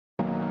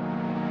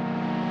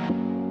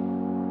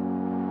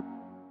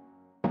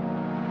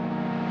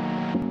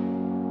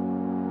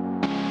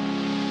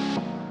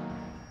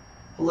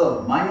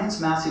Hello, my name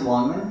is Matthew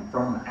Longman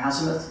from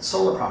Azimuth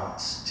Solar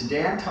Products.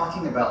 Today I'm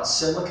talking about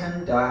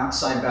silicon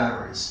dioxide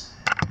batteries.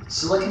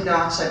 Silicon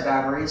dioxide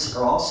batteries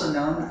are also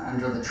known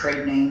under the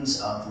trade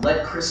names of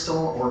lead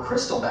crystal or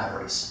crystal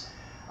batteries.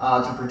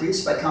 They're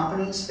produced by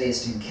companies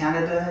based in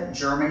Canada,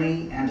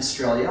 Germany, and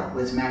Australia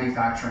with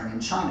manufacturing in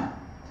China.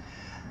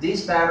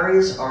 These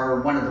batteries are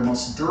one of the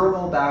most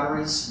durable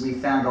batteries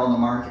we've found on the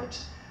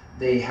market.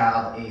 They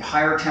have a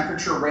higher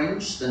temperature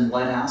range than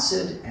lead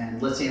acid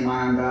and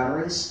lithium-ion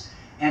batteries,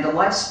 and a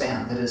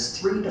lifespan that is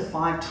 3 to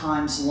 5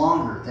 times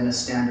longer than a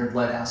standard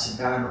lead-acid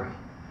battery.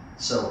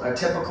 So a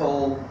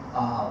typical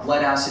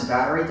lead-acid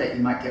battery that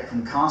you might get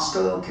from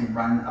Costco can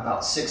run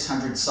about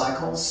 600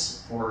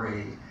 cycles for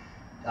a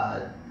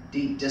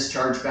deep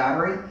discharge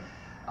battery.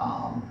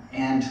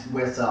 And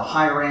with a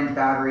higher-end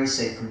battery,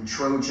 say from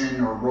Trojan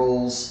or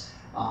Rolls,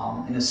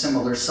 in a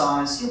similar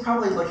size, you're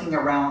probably looking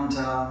around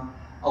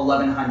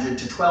 1,100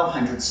 to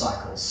 1,200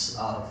 cycles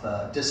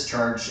of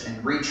discharge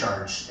and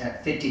recharge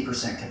at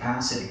 50%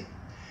 capacity.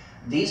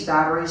 These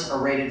batteries are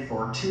rated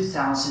for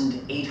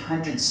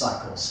 2,800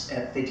 cycles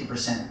at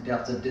 50%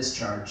 depth of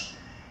discharge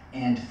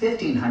and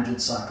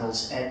 1,500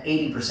 cycles at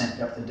 80%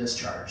 depth of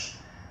discharge.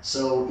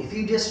 So if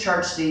you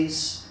discharge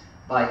these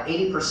by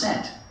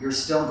 80%, you're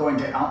still going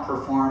to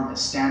outperform a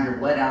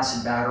standard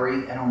lead-acid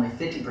battery at only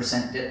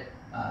 50%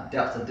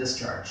 depth of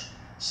discharge.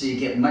 So you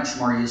get much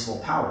more usable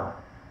power.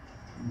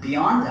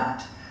 Beyond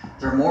that,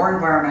 they're more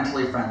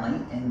environmentally friendly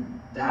in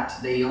that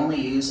they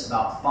only use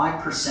about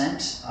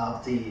 5%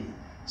 of the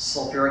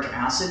sulfuric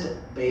acid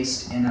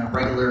based in a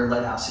regular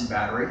lead-acid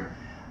battery.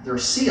 They're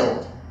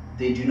sealed.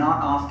 They do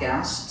not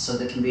off-gas, so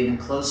they can be in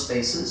enclosed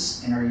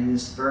spaces and are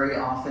used very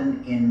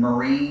often in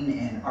marine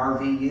and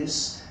RV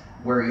use,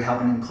 where you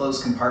have an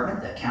enclosed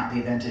compartment that can't be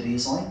vented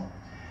easily.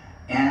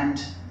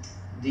 And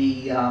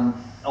the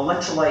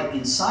electrolyte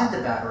inside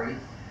the battery,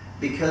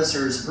 because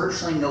there's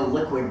virtually no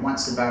liquid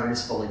once the battery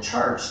is fully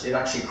charged, it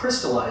actually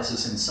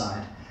crystallizes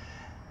inside.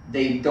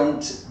 They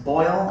don't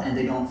boil and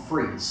they don't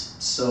freeze.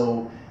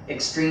 So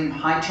extreme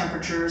high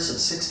temperatures of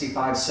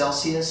 65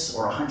 Celsius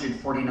or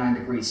 149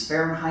 degrees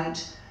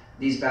Fahrenheit,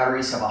 these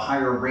batteries have a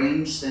higher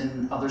range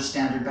than other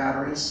standard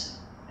batteries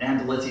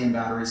and lithium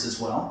batteries as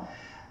well.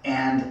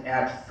 And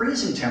at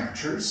freezing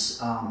temperatures,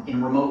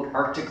 in remote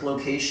Arctic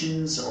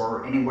locations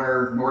or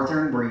anywhere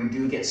northern where you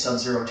do get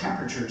sub-zero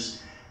temperatures,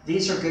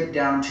 these are good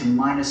down to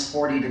minus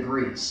 40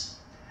 degrees.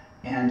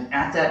 And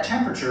at that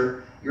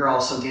temperature, you're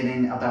also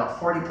getting about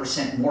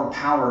 40% more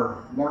power,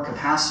 more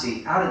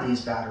capacity out of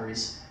these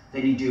batteries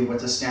than you do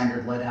with a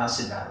standard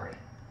lead-acid battery.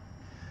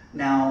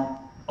 Now,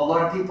 a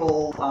lot of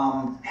people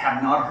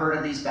have not heard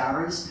of these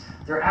batteries.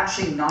 They're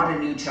actually not a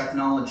new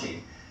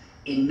technology.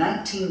 In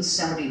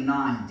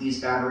 1979, these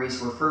batteries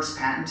were first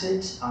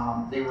patented.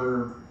 They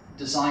were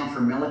designed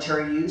for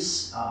military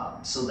use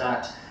so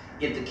that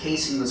if the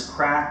casing was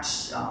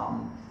cracked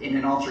in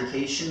an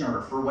altercation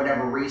or for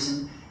whatever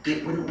reason,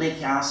 it wouldn't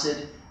leak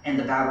acid and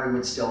the battery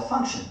would still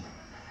function.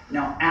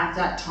 Now, at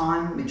that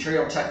time,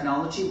 material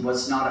technology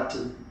was not up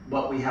to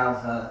what we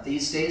have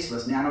these days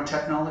with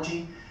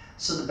nanotechnology,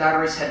 so the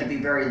batteries had to be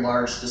very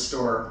large to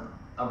store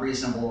a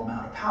reasonable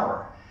amount of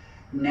power.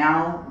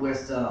 Now,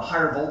 with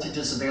higher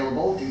voltages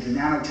available due to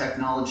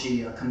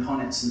nanotechnology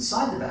components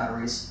inside the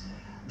batteries,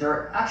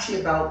 they're actually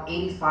about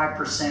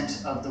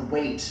 85% of the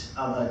weight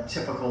of a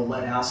typical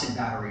lead-acid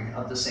battery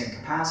of the same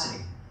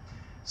capacity.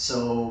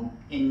 So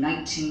in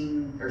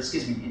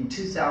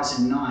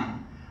 2009,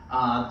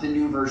 the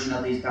new version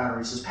of these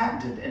batteries was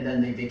patented, and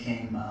then they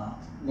became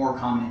more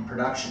common in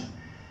production.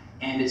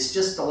 And it's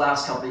just the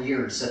last couple of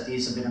years that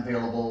these have been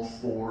available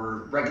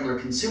for regular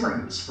consumer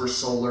use, for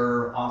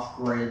solar,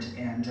 off-grid,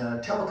 and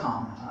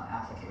telecom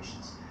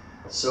applications.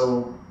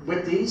 So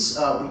with these,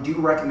 we do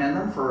recommend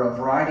them for a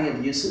variety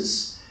of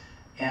uses.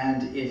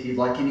 And if you'd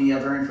like any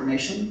other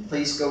information,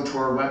 please go to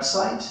our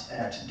website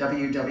at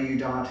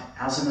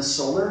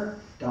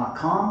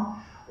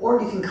www.azimuthsolar.com,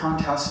 or you can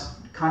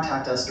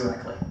contact us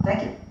directly.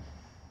 Thank you.